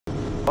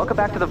Welcome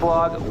back to the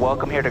vlog.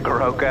 Welcome here to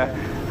Goroka.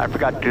 I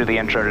forgot to do the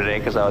intro today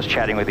because I was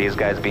chatting with these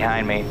guys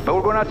behind me. But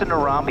we're going out to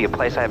Narambi, a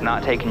place I have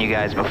not taken you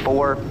guys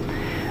before.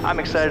 I'm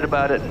excited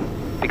about it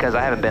because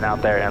I haven't been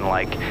out there in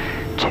like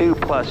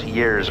 2+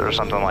 years or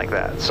something like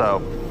that.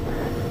 So,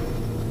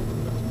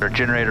 our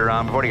generator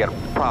on. We've already got a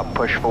prop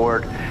push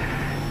forward,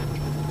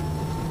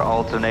 our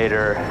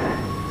alternator,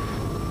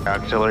 our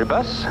auxiliary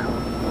bus.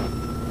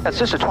 It's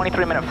just a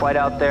 23-minute flight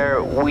out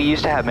there. We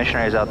used to have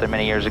missionaries out there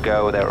many years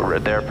ago that were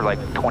there for like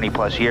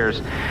 20+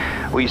 years.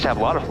 We used to have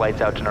a lot of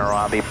flights out to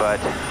Narambi, but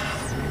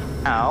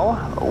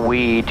now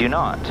we do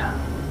not.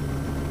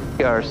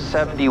 We are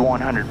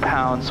 7,100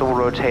 pounds, so we'll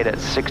rotate at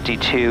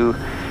 62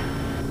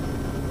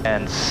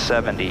 and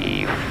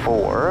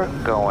 74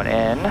 going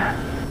in.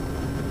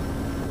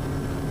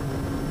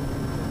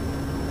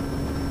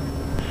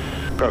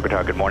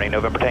 Goroka, good morning.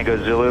 November Tango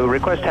Zulu.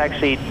 Request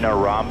taxi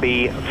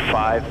Narambi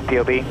 5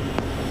 POB.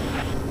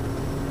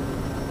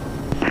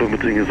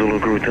 Tango Zulu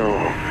Goroka.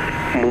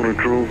 Morning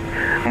crew.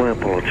 My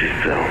apologies,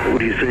 What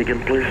do you say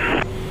again, please?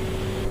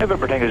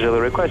 November Tango Zulu.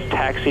 Request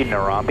taxi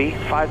Narambi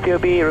 5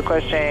 POB.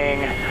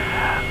 Requesting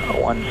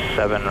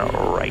 17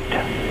 right.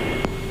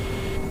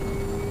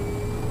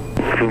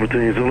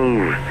 Tango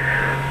Zulu.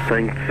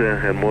 Thanks,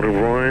 and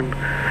morning Ryan.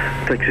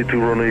 Taxi to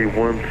runway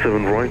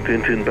 17 right,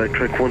 into and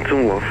backtrack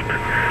 17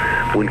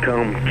 left. Wind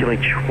calm,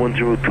 QNH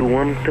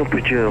 1021,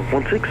 temperature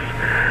 16,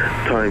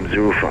 time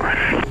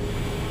 05.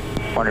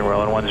 Morning,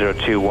 rolling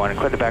 1021,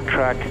 clear the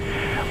backtrack,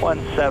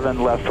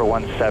 17 left for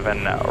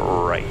 17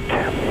 right.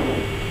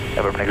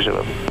 November Tango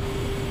Zulu.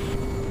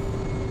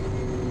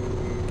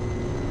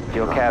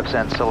 Fuel caps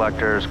and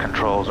selectors,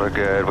 controls are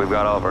good. We've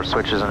got all of our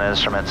switches and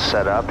instruments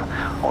set up.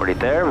 Already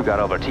there, we've got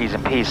all of our T's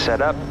and P's set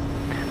up.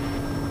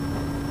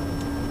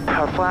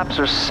 Our flaps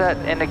are set,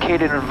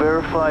 indicated, and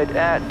verified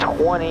at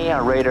 20.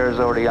 Our radar is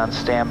already on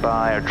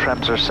standby. Our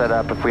trims are set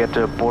up. If we have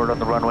to board on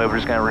the runway, we're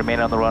just going to remain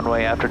on the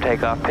runway after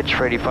takeoff. Pitch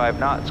for 85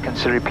 knots.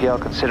 Consider PL,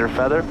 consider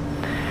feather.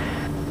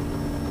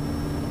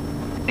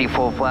 Any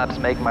full flaps,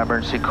 make my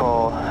emergency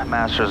call.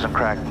 Masters and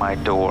crack my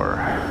door.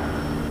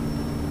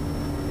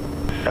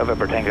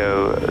 November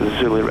Tango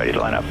Zulu ready to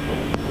line up.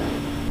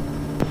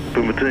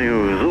 November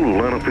Tango Zulu,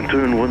 line up and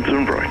turn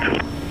 17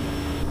 right.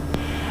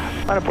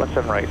 Line up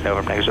 17 right,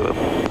 November Tango Zulu.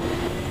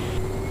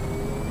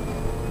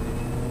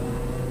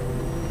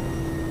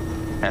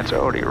 And it's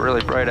already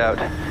really bright out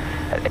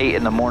at 8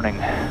 in the morning.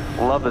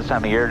 Love this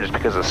time of year just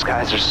because the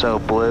skies are so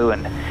blue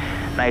and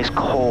nice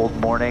cold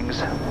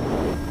mornings. I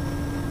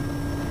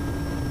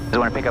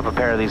want to pick up a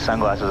pair of these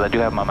sunglasses. I do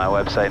have them on my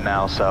website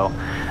now, so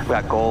I've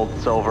got gold,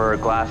 silver,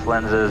 glass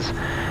lenses.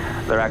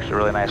 They're actually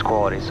really nice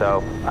quality,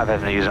 so I've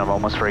been using them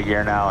almost for a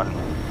year now and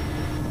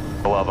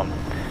I love them.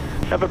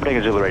 November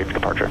Tango Zulu ready for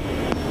departure.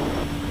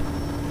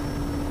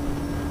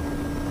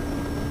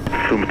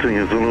 November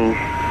Tango Zulu.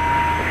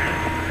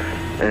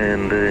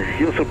 And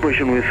your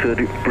separation with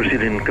the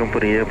preceding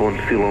company airborne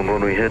still on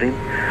runway heading.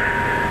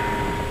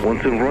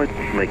 17 right,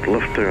 make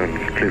left turn,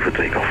 clear for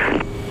takeoff.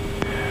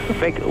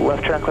 Make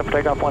left turn, clear for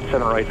takeoff,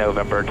 17 right,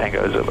 November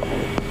Tango Zulu.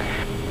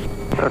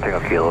 Tango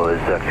Kilo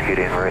is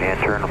executing right hand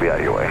turn, will be out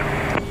of your way.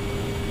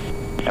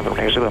 November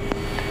Tango Zulu.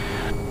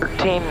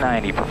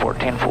 1390 for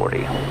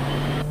 1440.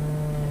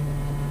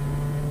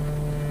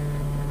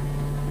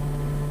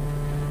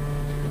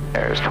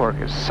 Air's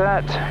torque is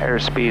set,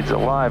 airspeed's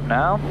alive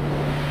now.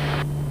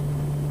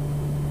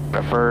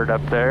 Preferred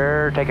up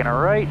there, taking a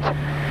right.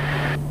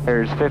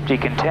 There's 50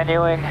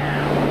 continuing.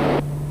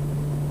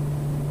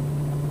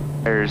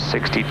 There's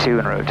 62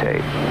 and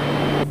rotate.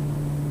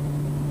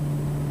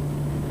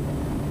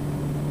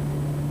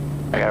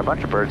 I got a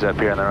bunch of birds up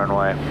here on the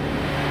runway.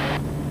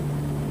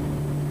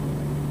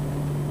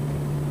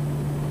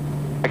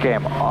 I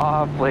came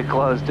awfully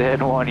close to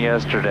hitting one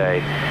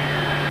yesterday.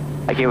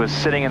 Like it was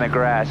sitting in the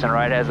grass, and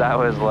right as I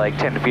was like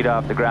 10 feet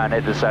off the ground,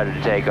 it decided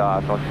to take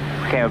off. It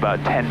came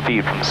about 10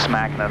 feet from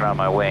smacking it on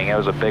my wing. It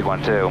was a big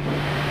one too.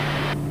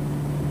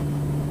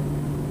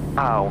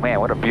 Oh man,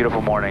 what a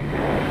beautiful morning.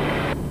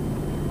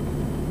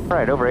 All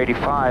right, over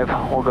 85,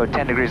 we'll go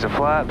 10 degrees of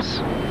flaps.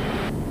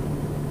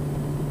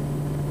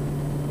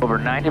 Over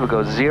 90, we'll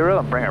go 0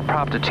 and bring our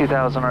prop to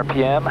 2,000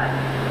 RPM.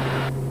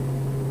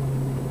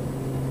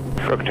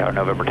 Goroka Tower,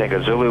 November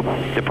Tango Zulu.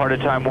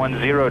 Departed time 10,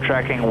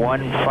 tracking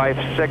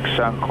 156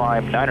 on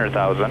climb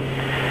 9,000.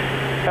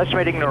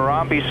 Estimating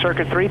Narambi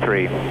circuit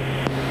 33.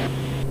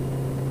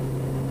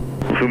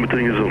 November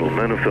Tango Zulu,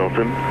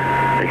 9,000.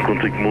 And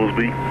contact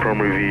Mosby,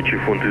 primary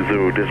VHF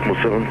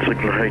 120.7,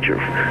 second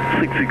HF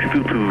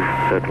 6622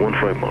 at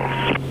 15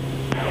 miles.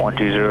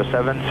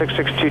 1207,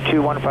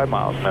 6622, 15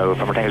 miles.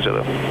 November Tango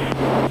Zulu.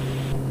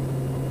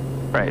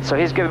 Right, so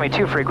he's giving me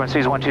two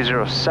frequencies,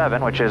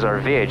 1207, which is our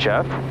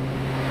VHF,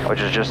 which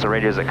is just the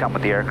radios that come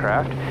with the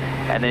aircraft.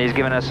 And then he's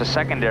given us a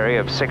secondary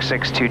of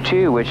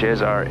 6622, which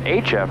is our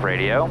HF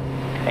radio,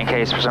 in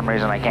case for some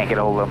reason I can't get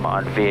a hold of them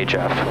on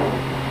VHF.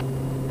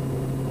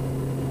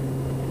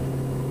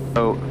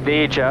 So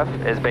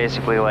VHF is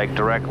basically like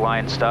direct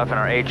line stuff, and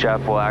our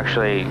HF will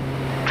actually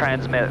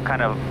transmit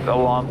kind of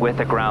along with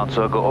the ground,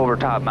 so it'll go over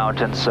top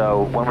mountains.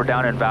 So when we're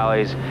down in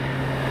valleys,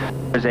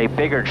 there's a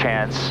bigger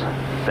chance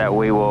that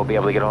we will be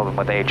able to get a hold of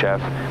them with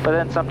HF. But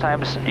then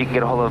sometimes you can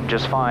get a hold of them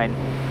just fine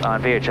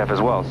on VHF as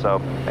well. So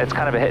it's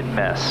kind of a hit and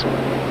miss.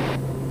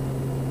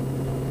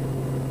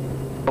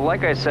 But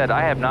like I said,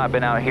 I have not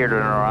been out here to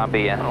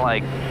Narambi in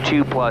like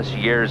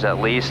 2+ years at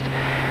least.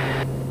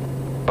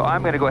 So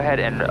I'm going to go ahead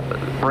and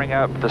bring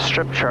up the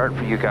strip chart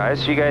for you guys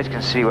so you guys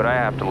can see what I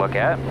have to look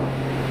at.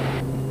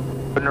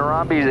 But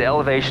Narambi's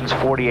elevation is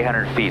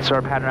 4,800 feet, so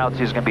our pattern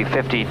altitude is going to be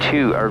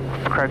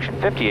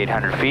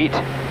 5,800 feet.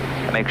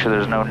 Make sure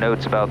there's no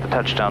notes about the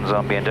touchdown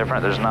zone being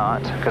different. There's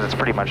not, because it's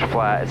pretty much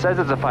flat. It says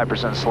it's a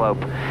 5%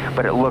 slope,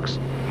 but it looks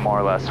more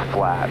or less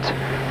flat.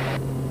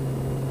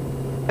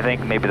 I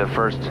think maybe the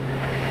first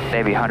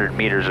 100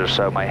 meters or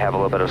so might have a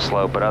little bit of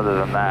slope, but other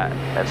than that,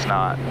 it's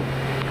not.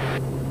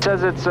 It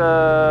says it's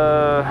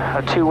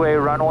a two-way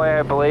runway,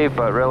 I believe,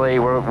 but really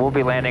we'll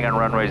be landing on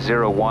runway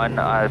 01.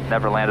 I've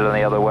never landed on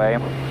the other way.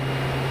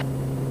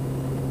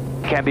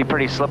 It can be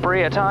pretty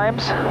slippery at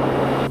times,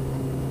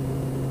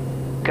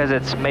 because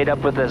it's made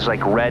up with this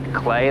like red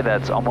clay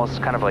that's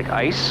almost kind of like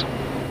ice.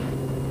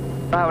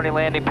 Don't have any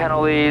landing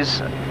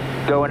penalties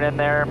going in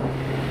there.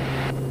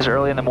 It's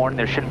early in the morning,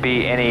 there shouldn't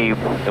be any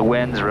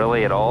winds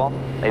really at all.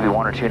 Maybe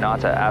 1 or 2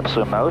 knots at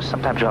absolute most.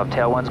 Sometimes you'll have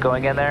tailwinds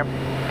going in there.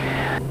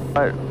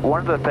 But one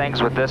of the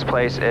things with this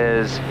place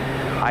is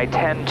I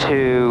tend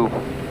to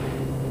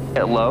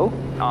get low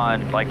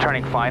on like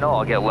turning final.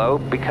 I'll get low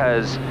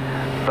because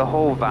the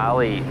whole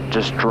valley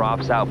just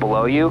drops out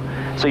below you.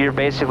 So you're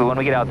basically, when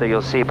we get out there,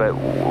 you'll see, but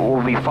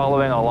we'll be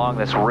following along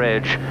this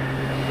ridge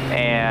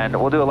and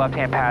we'll do a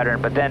left-hand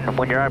pattern, but then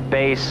when you're on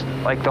base,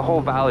 like the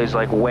whole valley is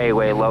like way,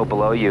 way low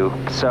below you.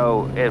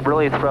 So it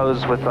really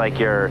throws with like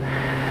your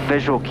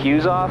visual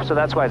cues off. So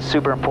that's why it's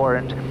super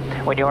important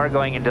when you are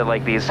going into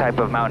like these type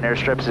of mountain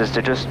airstrips is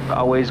to just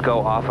always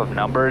go off of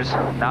numbers,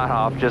 not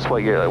off just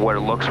what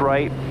it looks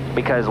right,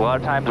 because a lot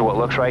of times what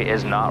looks right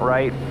is not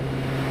right.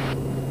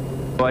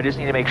 So I just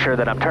need to make sure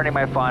that I'm turning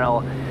my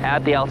final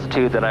at the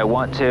altitude that I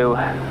want to,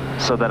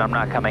 so that I'm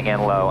not coming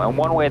in low. And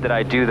one way that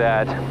I do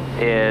that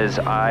is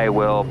I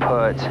will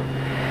put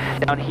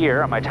down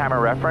here on my timer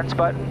reference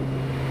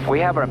button,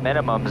 we have our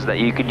minimums that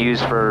you can use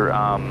for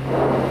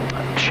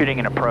shooting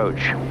an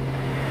approach.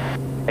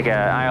 Like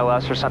an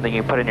ILS or something,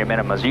 you put in your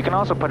minimums. You can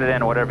also put it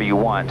in whatever you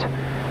want.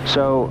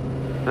 So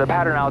the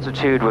pattern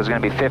altitude was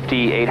going to be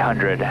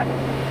 5,800.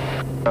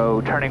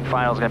 So turning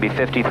final is going to be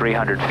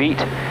 5,300 feet.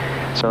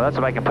 So that's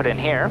what I can put in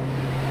here.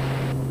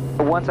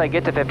 Once I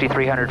get to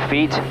 5,300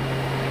 feet,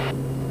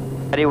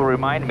 it will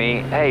remind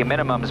me, hey,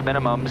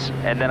 minimums,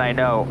 and then I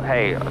know,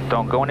 hey,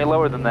 don't go any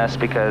lower than this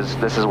because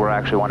this is where I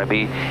actually want to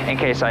be in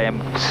case I am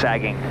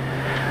sagging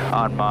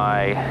on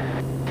my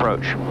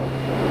approach.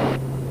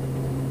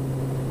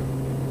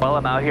 While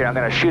I'm out here, I'm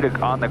going to shoot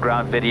an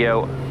on-the-ground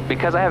video.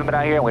 Because I haven't been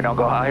out here and we don't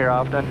go out here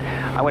often,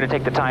 I'm going to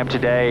take the time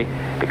today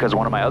because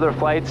one of my other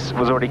flights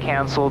was already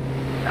canceled.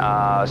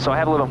 So I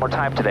have a little more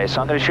time today. So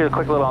I'm going to shoot a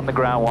quick little on the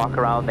ground, walk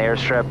around the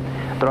airstrip,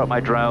 throw up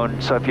my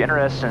drone. So if you're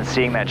interested in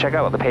seeing that, check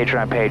out the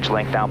Patreon page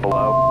link down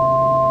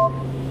below.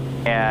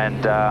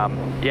 And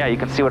yeah, you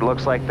can see what it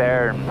looks like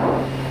there, and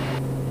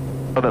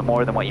a little bit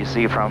more than what you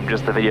see from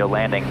just the video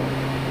landing.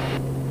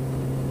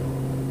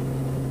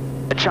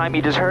 The chime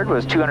you just heard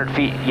was 200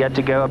 feet yet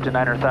to go up to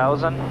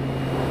 900,000.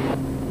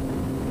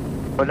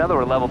 But now that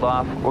we're leveled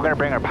off, we're going to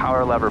bring our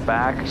power lever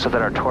back so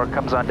that our torque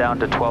comes on down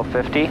to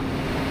 1250.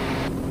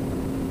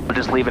 We'll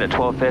just leave it at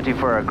 1250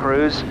 for our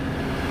cruise.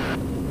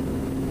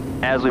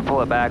 As we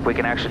pull it back, we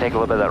can actually take a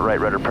little bit of that right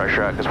rudder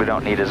pressure out because we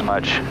don't need as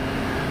much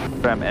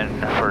trim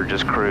in for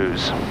just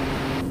cruise.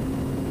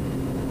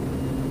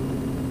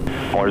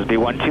 Orders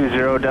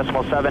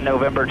B120.7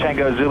 November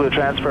Tango Zulu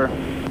transfer.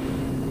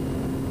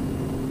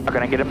 How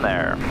can I get him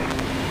there?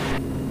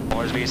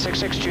 Orders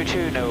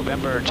B6622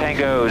 November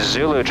Tango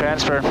Zulu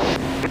transfer.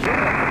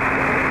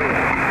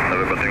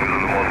 November Tango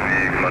Zulu,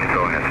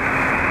 go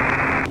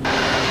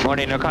ahead.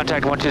 Morning, no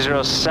contact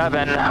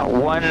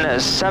 1207,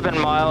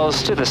 17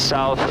 miles to the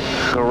south,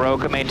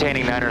 Goroka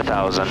maintaining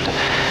 900,000.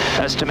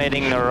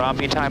 Estimating the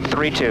Narambi time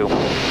 32. Copy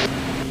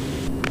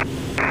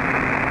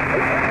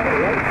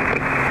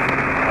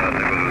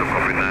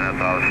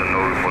 9,000, no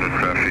reported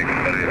traffic,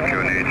 area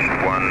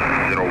QNH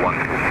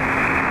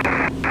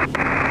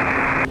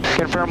 1012.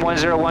 Confirm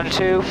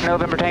 1012,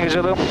 November Tango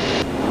Zulu.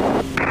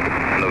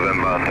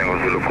 November Tango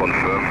Zulu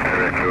confirm,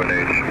 area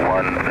QNH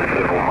 1012.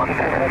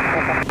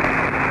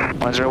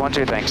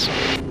 1012, thanks.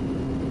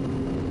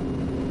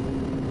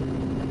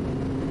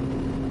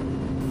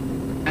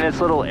 In this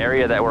little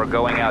area that we're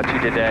going out to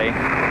today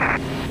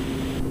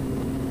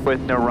with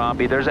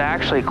Narambi, there's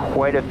actually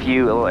quite a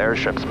few little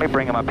airstrips. Let me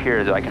bring them up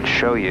here so I can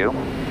show you.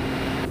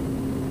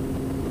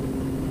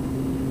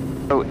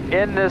 So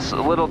in this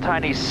little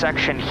tiny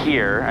section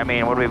here, I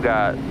mean, what we've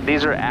got,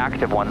 these are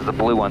active ones, the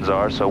blue ones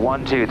are. So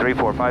 1, 2, 3,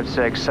 4, 5,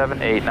 6, 7,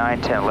 8,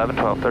 9, 10, 11,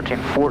 12, 13,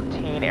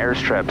 14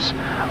 airstrips,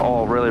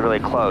 all really, really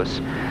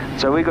close.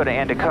 So we go to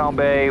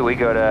Andacombe, we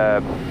go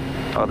to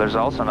Oh, there's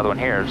also another one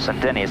here.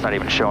 Sandini is not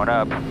even showing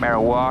up.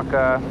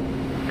 Marawaka.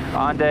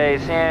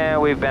 Andes, yeah,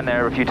 we've been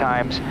there a few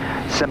times.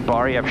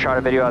 Simbari, I've shot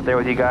a video out there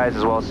with you guys,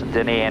 as well as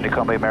Sandini,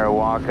 Andakombe,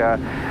 Marawaka,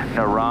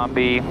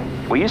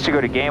 Narambi. We used to go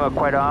to Gama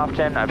quite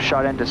often. I've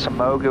shot into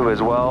Samogu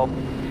as well.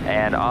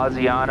 And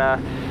Asiana.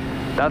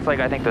 That's like,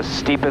 I think, the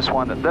steepest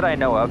one that I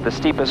know of. The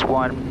steepest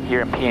one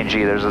here in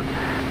PNG. There's a,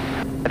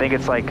 I think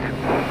it's like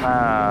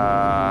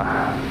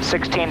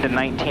 16 to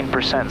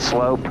 19%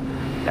 slope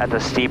at the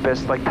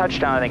steepest. Like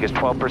touchdown, I think is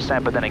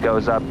 12%, but then it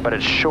goes up. But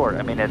it's short.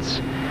 I mean, it's,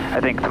 I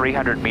think,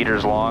 300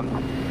 meters long.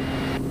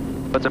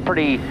 But it's a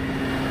pretty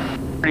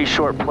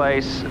short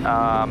place.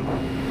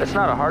 It's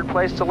not a hard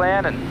place to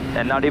land,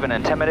 and not even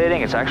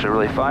intimidating. It's actually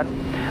really fun.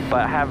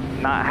 But I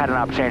have not had an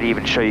opportunity to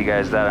even show you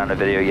guys that on a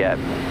video yet.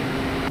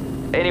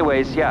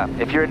 Anyways, yeah,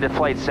 if you're into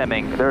flight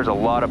simming, there's a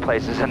lot of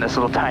places in this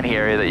little tiny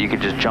area that you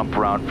can just jump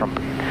around from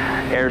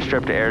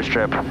airstrip to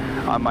airstrip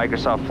on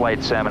Microsoft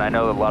Flight Sim, and I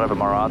know that a lot of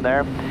them are on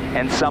there.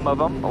 And some of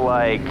them,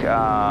 like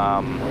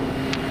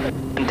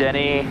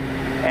Denny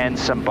and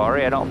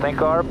Simbari, I don't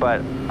think are,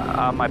 but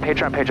on my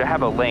Patreon page, I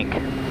have a link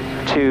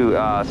to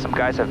some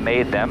guys have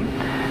made them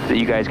that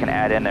you guys can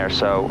add in there,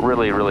 so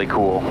really, really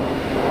cool.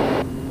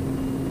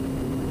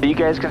 You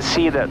guys can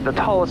see that the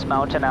tallest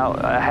mountain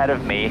out ahead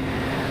of me,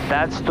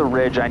 that's the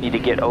ridge I need to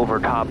get over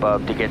top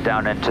of to get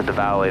down into the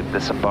valley, the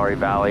Simbari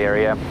Valley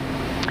area.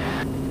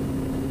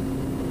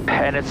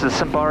 And it's the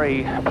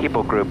Simbari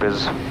people group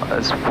as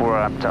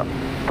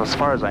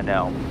far as I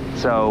know.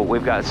 So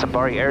we've got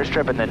Simbari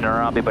Airstrip and then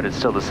Narambi, but it's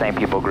still the same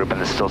people group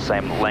and it's still the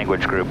same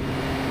language group.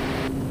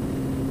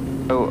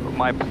 So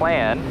my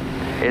plan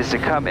is to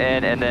come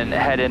in and then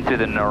head in through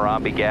the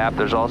Narambi Gap.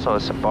 There's also a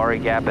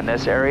Simbari Gap in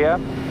this area.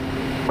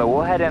 But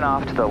we'll head in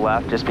off to the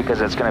left just because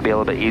it's going to be a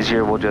little bit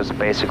easier. We'll just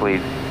basically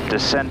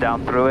descend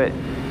down through it,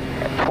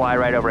 fly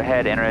right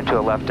overhead, enter into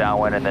a left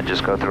downwind, and then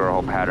just go through our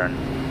whole pattern.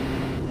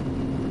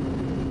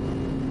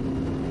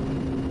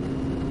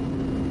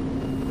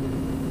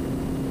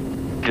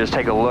 Just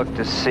take a look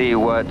to see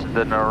what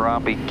the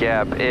Narambi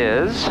Gap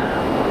is,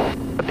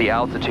 what the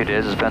altitude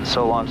is. It's been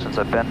so long since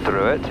I've been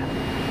through it.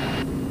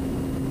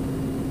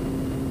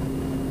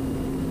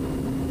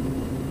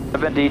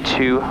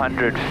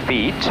 7,200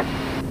 feet.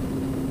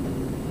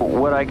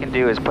 What I can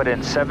do is put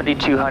in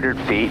 7,200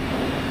 feet.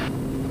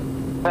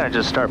 I'm going to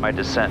just start my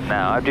descent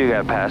now. I do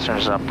have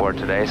passengers on board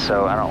today,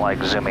 so I don't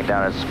like zooming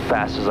down as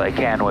fast as I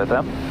can with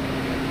them.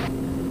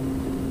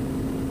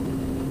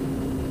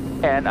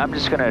 And I'm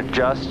just going to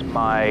adjust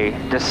my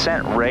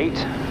descent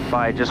rate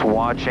by just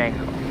watching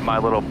my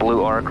little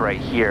blue arc right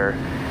here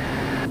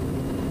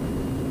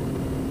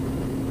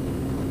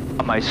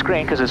on my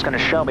screen, because it's going to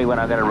show me when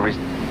I'm going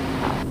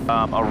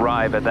to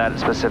arrive at that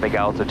specific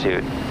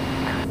altitude.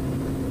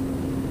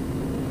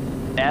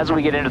 As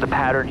we get into the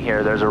pattern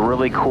here, there's a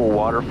really cool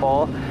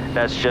waterfall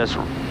that's just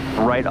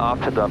right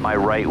off to my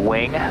right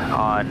wing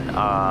on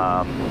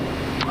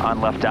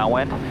left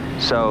downwind.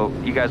 So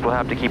you guys will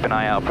have to keep an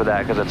eye out for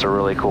that because it's a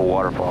really cool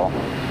waterfall.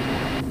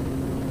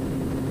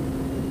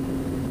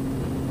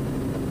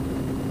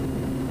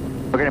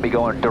 We're going to be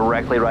going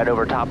directly right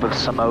over top of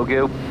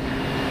Samogu.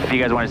 If you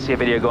guys want to see a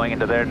video going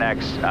into there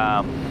next,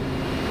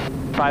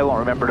 probably won't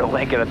remember to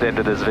link it at the end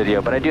of this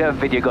video, but I do have a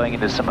video going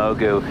into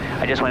Samogu.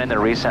 I just went in there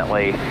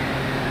recently.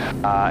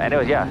 And it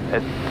was,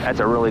 that's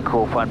a really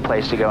cool, fun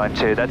place to go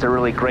into. That's a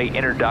really great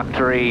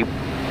introductory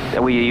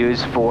that we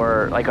use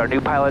for like our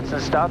new pilots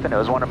and stuff. And it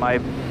was one of my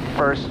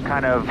first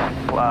kind of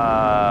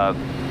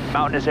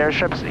mountainous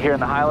airships here in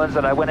the Highlands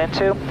that I went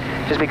into,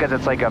 just because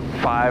it's like a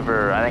 5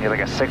 or I think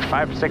it's like a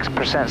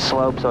 5-6%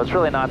 slope. So it's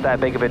really not that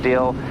big of a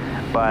deal.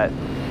 But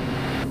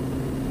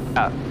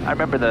I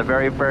remember the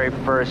very, very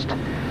first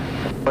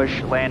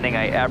bush landing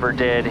I ever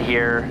did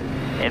here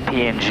in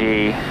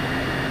PNG.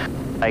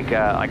 Like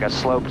a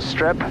sloped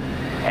strip,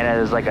 and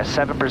it was like a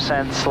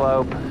 7%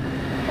 slope,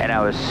 and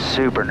I was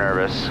super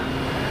nervous.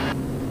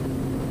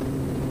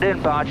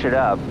 Didn't botch it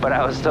up, but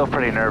I was still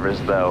pretty nervous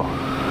though.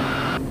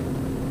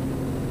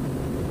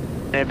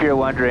 And if you're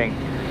wondering,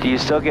 do you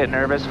still get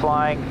nervous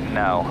flying?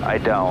 No, I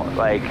don't.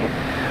 Like,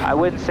 I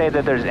wouldn't say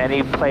that there's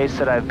any place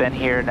that I've been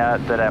here now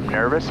that I'm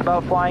nervous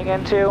about flying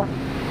into.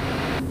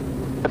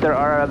 But there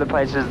are other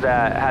places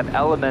that have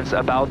elements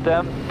about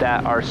them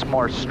that are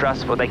more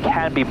stressful. They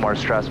can be more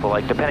stressful,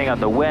 like depending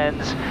on the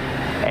winds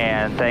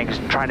and things,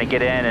 trying to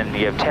get in, and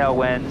you have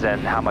tailwinds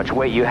and how much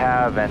weight you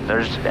have, and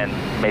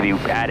maybe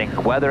adding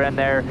weather in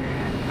there.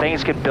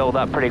 Things can build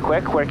up pretty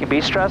quick where it can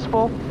be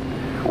stressful,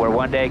 where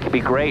one day it can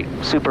be great,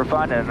 super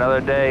fun, and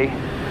another day,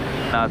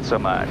 not so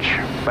much.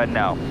 But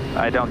no,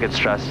 I don't get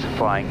stressed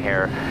flying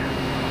here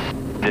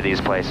to these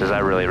places. I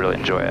really, really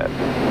enjoy it.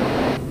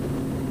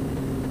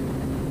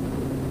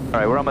 All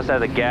right, we're almost at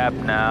the gap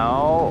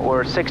now.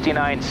 We're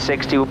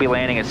 6960, we'll be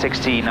landing at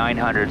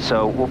 6900.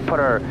 So we'll put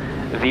our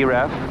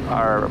VREF,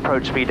 our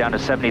approach speed, down to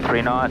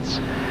 73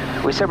 knots.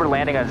 We said we're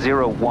landing on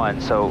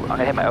 01, so I'm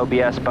gonna hit my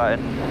OBS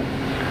button.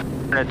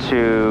 Turn it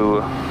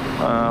to,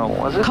 what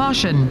was it?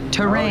 Caution,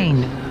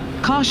 terrain.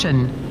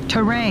 Caution,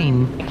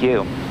 terrain. Thank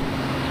you.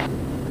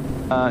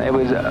 It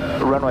was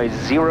runway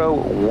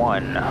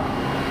 01.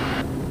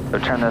 So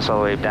turn this all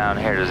the way down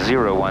here to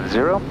 010.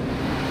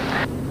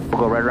 We'll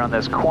go right around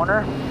this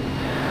corner.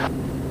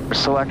 Our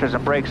selectors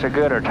and brakes are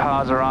good, our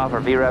TAWs are off,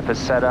 our VREF is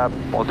set up.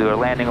 We'll do our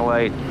landing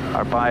light,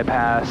 our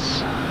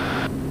bypass.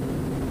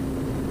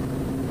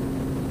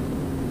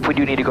 If we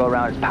do need to go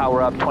around, it's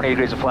power up, 20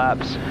 degrees of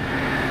flaps.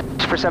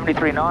 Just for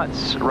 73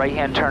 knots, right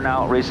hand turn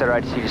out, reset our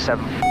ITC to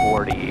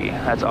 740.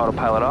 That's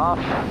autopilot off.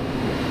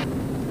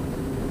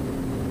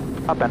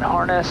 Up and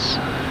harness.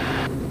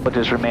 We'll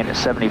just remain at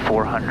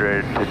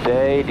 7,400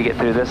 today to get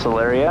through this little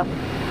area.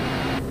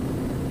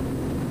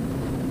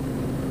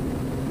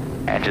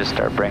 And just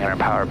start bringing our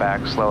power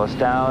back, slow us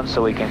down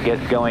so we can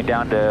get going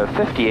down to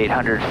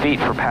 5,800 feet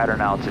for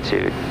pattern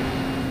altitude.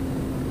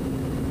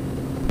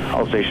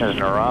 All stations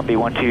in Narambi,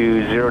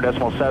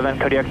 120.7,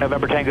 Kodiak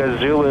November Tango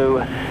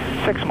Zulu,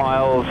 6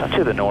 miles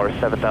to the north,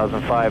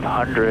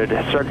 7,500,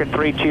 circuit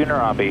 32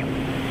 Narambi.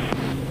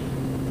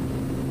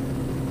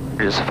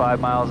 We're just 5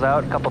 miles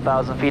out, a couple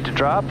thousand feet to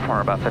drop. We're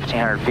about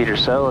 1,500 feet or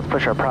so. Let's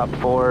push our prop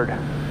forward.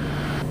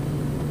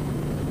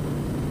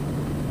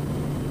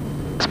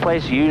 This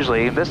place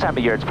usually, this time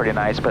of year it's pretty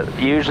nice, but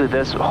usually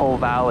this whole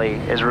valley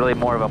is really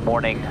more of a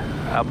morning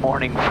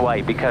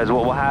flight, because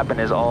what will happen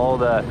is all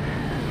the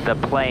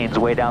plains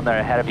way down there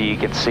ahead of you, you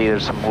can see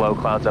there's some low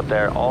clouds up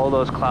there. All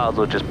those clouds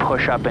will just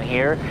push up in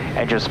here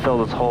and just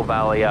fill this whole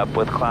valley up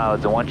with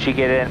clouds. And once you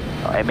get in,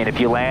 I mean, if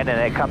you land and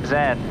it comes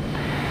in,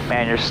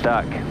 man, you're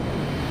stuck.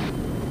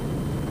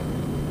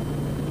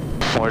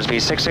 Moresby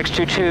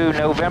 6622,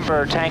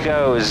 November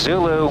Tango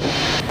Zulu.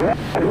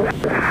 November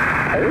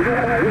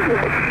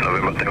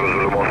Tango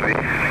Zulu, Moresby.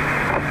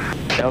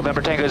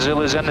 November Tango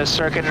Zulu is in the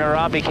circuit,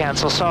 Narambi,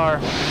 cancel SAR.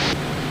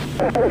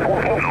 November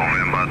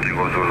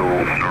Tango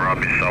Zulu,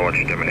 Narambi, SAR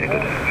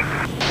terminated.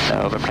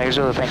 November Tango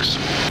Zulu, thanks.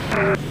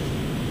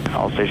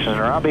 All stations in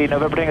Narambi,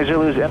 November Tango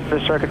Zulu is in the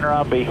circuit,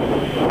 Narambi.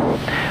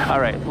 All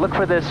right, look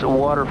for this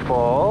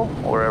waterfall,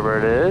 wherever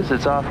it is.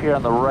 It's off here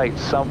on the right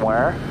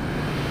somewhere.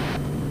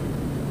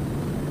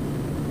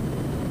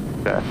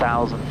 Got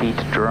 1,000 feet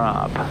to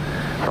drop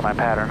for my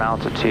pattern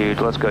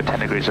altitude. Let's go 10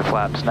 degrees of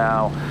flaps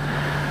now.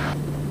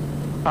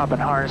 Prop and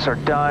harness are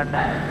done.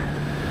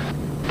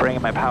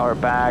 Bringing my power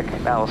back.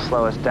 That'll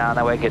slow us down.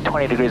 That way I get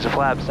 20 degrees of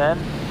flaps in.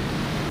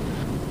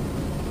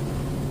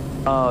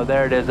 Oh,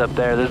 there it is up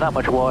there. There's not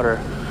much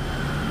water.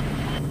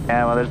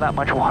 Yeah, well, there's not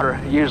much water.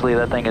 Usually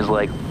that thing is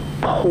like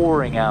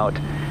pouring out.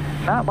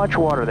 Not much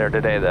water there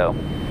today, though.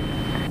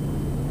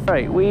 All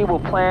right, we will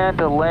plan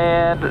to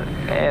land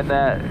in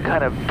that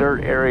kind of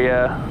dirt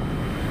area,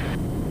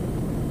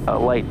 a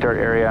light dirt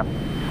area.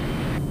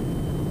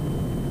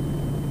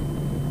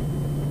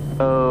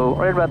 So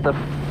right about the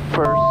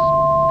first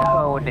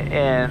cone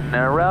in,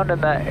 around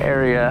in that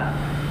area.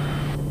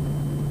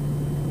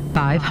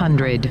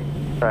 500.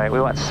 All right,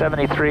 we want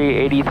 73,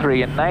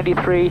 83, and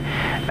 93.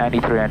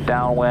 93 on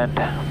downwind.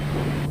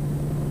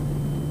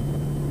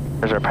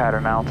 There's our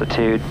pattern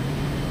altitude.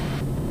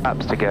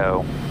 Ups to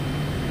go.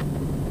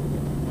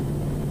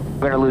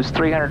 We're going to lose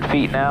 300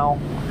 feet now.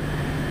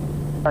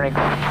 Turning,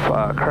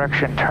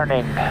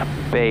 turning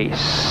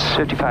base,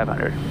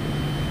 5,500.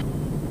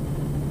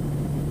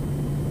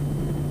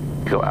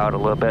 Go out a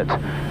little bit,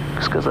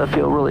 just because I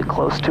feel really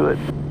close to it.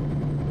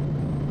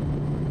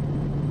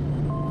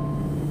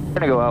 We're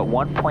going to go out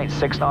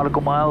 1.6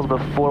 nautical miles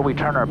before we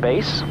turn our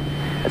base.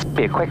 It's going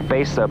to be a quick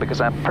base though,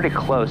 because I'm pretty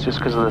close just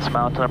because of this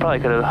mountain. I probably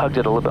could have hugged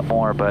it a little bit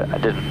more, but I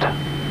didn't.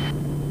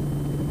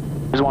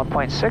 Here's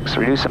 1.6,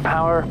 reducing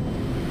power.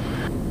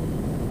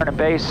 Turning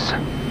base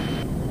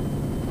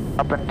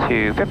up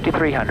into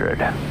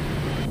 5,300.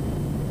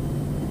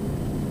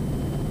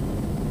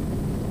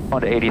 On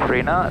to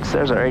 83 knots.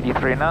 There's our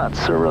 83 knots.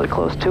 So we're really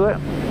close to it.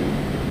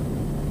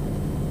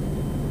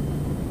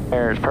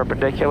 There's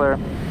perpendicular.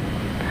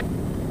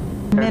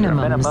 There's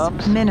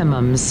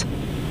Minimums.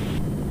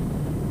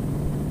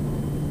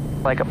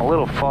 Like I'm a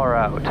little far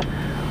out.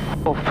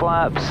 Full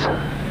flaps.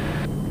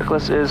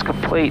 Checklist is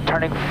complete.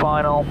 Turning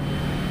final.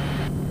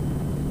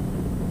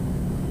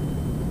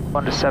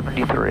 1 to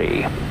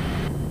 73.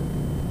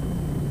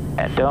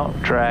 And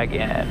don't drag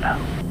in.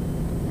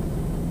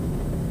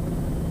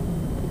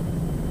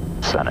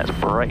 Sun is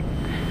bright.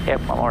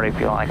 Yep, I'm already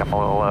feeling like I'm a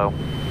little low.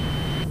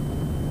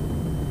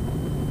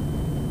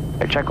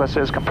 Our checklist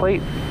is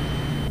complete.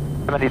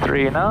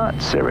 73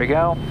 knots, there we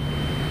go.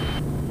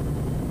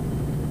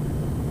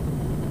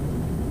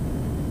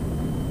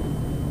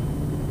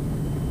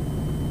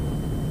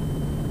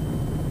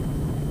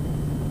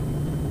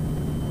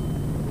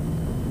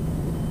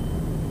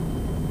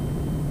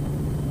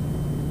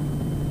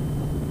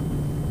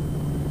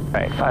 All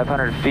right,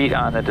 500 feet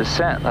on the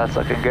descent, that's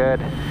looking good.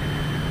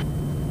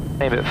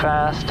 Maybe it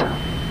fast.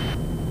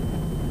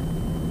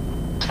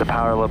 Just the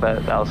power a little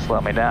bit, that'll slow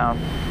me down.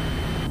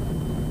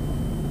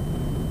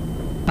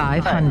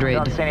 500. Right,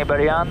 don't see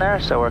anybody on there,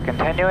 so we're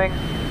continuing.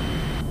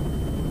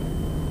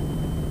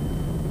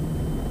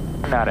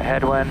 Not a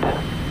headwind. All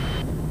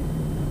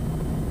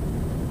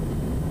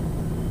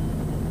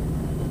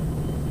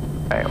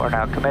right, we're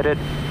now committed.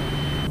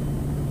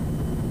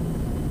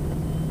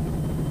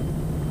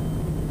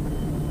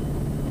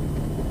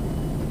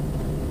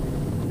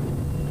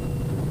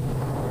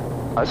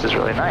 This is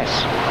really nice.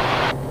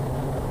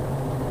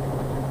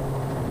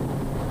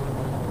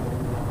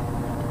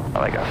 I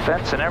like a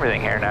fence and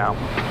everything here now.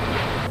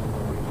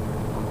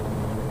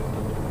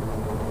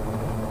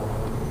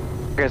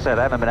 Like I said,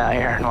 I haven't been out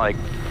here in like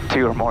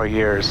 2 or more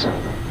years.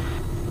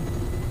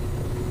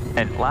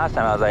 And last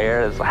time I was out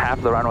here,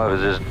 half the runway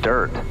was just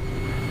dirt.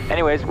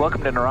 Anyways,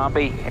 welcome to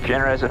Narambi. If you're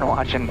interested in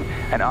watching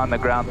an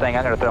on-the-ground thing,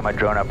 I'm going to throw my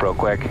drone up real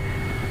quick.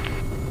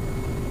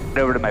 Head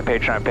over to my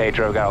Patreon page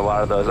where I've got a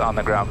lot of those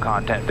on-the-ground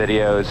content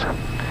videos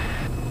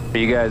for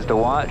you guys to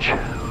watch.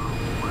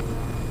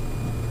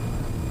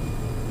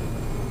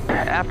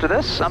 After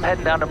this, I'm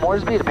heading down to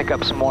Moresby to pick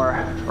up some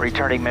more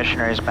returning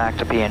missionaries back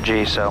to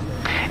PNG. So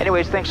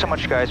anyways, thanks so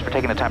much guys for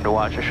taking the time to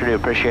watch. I sure do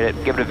appreciate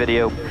it. Give it a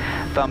video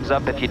thumbs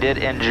up if you did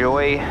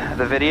enjoy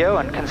the video,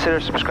 and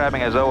consider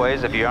subscribing as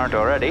always if you aren't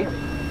already.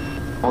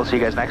 We'll see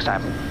you guys next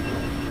time.